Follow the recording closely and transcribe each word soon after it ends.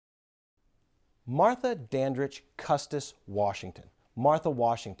Martha Dandridge Custis Washington. Martha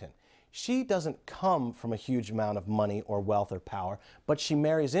Washington. She doesn't come from a huge amount of money or wealth or power, but she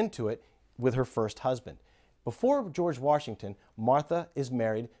marries into it with her first husband. Before George Washington, Martha is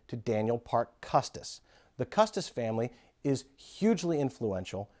married to Daniel Parke Custis. The Custis family is hugely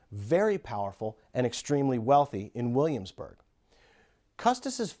influential, very powerful, and extremely wealthy in Williamsburg.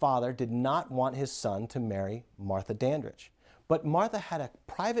 Custis's father did not want his son to marry Martha Dandridge, but Martha had a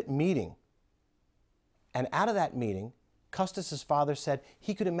private meeting, and out of that meeting, Custis's father said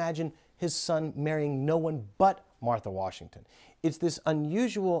he could imagine his son marrying no one but Martha Washington. It's this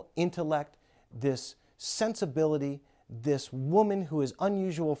unusual intellect, this sensibility, this woman who is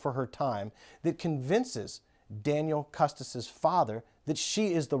unusual for her time that convinces Daniel Custis's father that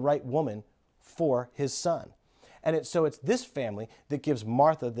she is the right woman for his son. And so it's this family that gives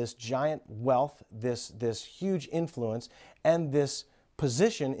Martha this giant wealth, this huge influence, and this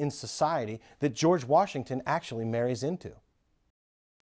position in society that George Washington actually marries into.